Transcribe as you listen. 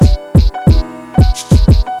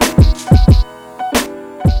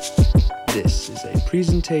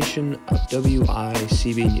presentation of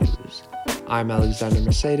WICB News. I'm Alexander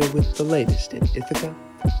Merceda with the latest in Ithaca,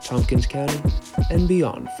 Tompkins County, and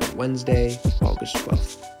beyond for Wednesday, August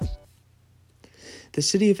 12th. The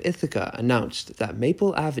City of Ithaca announced that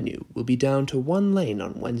Maple Avenue will be down to one lane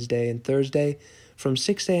on Wednesday and Thursday from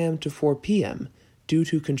 6 a.m. to 4 p.m. due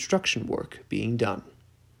to construction work being done.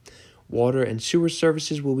 Water and sewer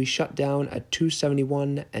services will be shut down at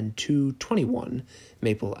 271 and 221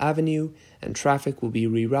 Maple Avenue, and traffic will be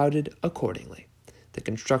rerouted accordingly. The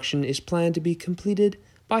construction is planned to be completed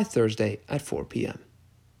by Thursday at 4 p.m.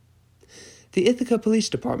 The Ithaca Police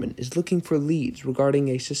Department is looking for leads regarding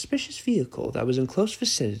a suspicious vehicle that was in close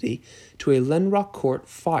vicinity to a Lenrock Court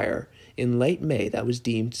fire in late May that was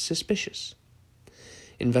deemed suspicious.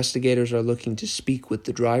 Investigators are looking to speak with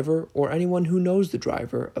the driver or anyone who knows the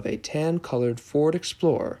driver of a tan-colored Ford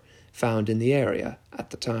Explorer found in the area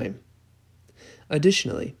at the time.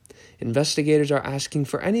 Additionally, investigators are asking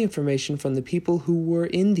for any information from the people who were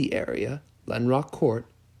in the area, Lenrock Court,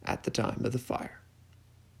 at the time of the fire.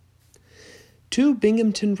 2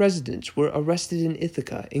 Binghamton residents were arrested in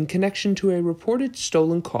Ithaca in connection to a reported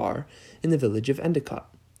stolen car in the village of Endicott.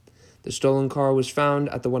 The stolen car was found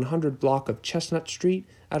at the 100 block of Chestnut Street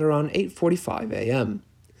at around 8:45 a.m.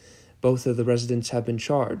 Both of the residents have been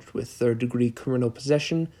charged with third-degree criminal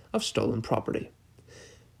possession of stolen property.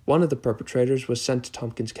 One of the perpetrators was sent to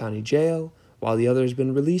Tompkins County Jail, while the other has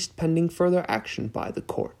been released pending further action by the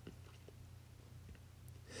court.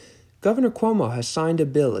 Governor Cuomo has signed a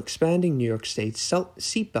bill expanding New York State's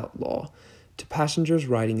seatbelt law to passengers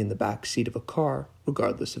riding in the back seat of a car,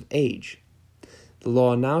 regardless of age. The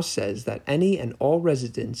law now says that any and all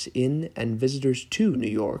residents in and visitors to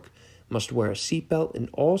New York must wear a seatbelt in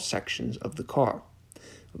all sections of the car.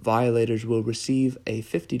 Violators will receive a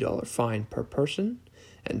 $50 fine per person,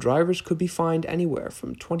 and drivers could be fined anywhere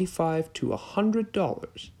from $25 to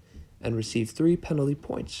 $100 and receive 3 penalty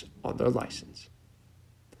points on their license.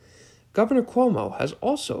 Governor Cuomo has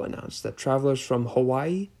also announced that travelers from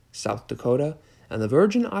Hawaii, South Dakota, and the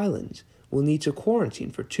Virgin Islands will need to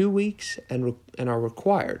quarantine for 2 weeks and are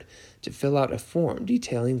required to fill out a form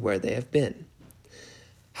detailing where they have been.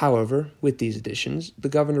 However, with these additions, the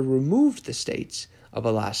governor removed the states of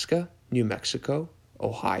Alaska, New Mexico,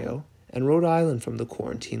 Ohio, and Rhode Island from the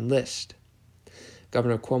quarantine list.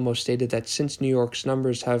 Governor Cuomo stated that since New York's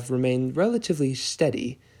numbers have remained relatively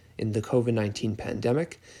steady in the COVID-19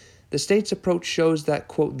 pandemic, the state's approach shows that,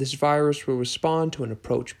 quote, this virus will respond to an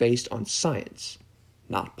approach based on science,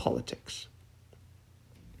 not politics.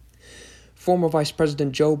 Former Vice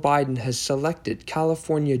President Joe Biden has selected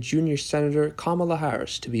California Junior Senator Kamala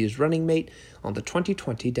Harris to be his running mate on the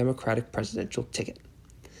 2020 Democratic presidential ticket.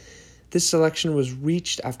 This selection was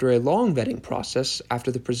reached after a long vetting process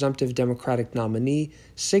after the presumptive Democratic nominee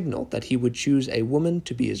signaled that he would choose a woman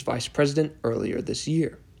to be his vice president earlier this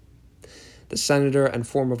year. The senator and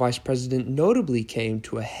former vice president notably came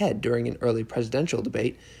to a head during an early presidential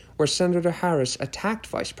debate where Senator Harris attacked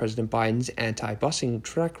Vice President Biden's anti-busing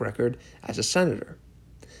track record as a senator.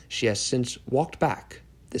 She has since walked back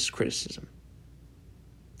this criticism.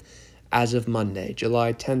 As of Monday,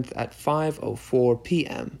 July 10th at 5:04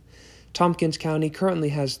 p.m., Tompkins County currently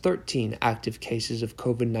has 13 active cases of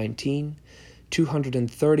COVID-19,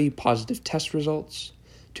 230 positive test results,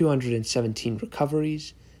 217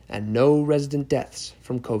 recoveries, and no resident deaths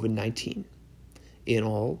from COVID-19. In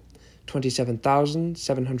all,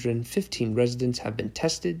 27,715 residents have been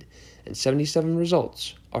tested, and 77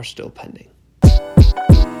 results are still pending.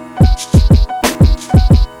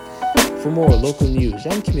 For more local news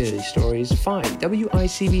and community stories, find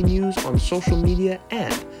WICB News on social media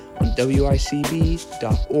and on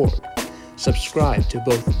WICB.org. Subscribe to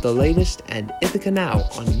both The Latest and Ithaca Now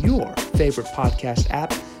on your favorite podcast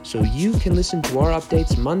app so you can listen to our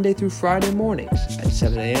updates Monday through Friday mornings at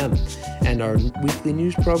 7 a.m. and our weekly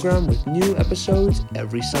news program with new episodes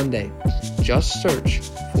every Sunday. Just search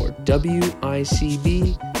for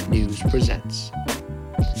WICB News Presents.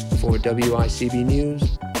 For WICB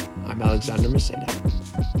News, I'm Alexander Merceda.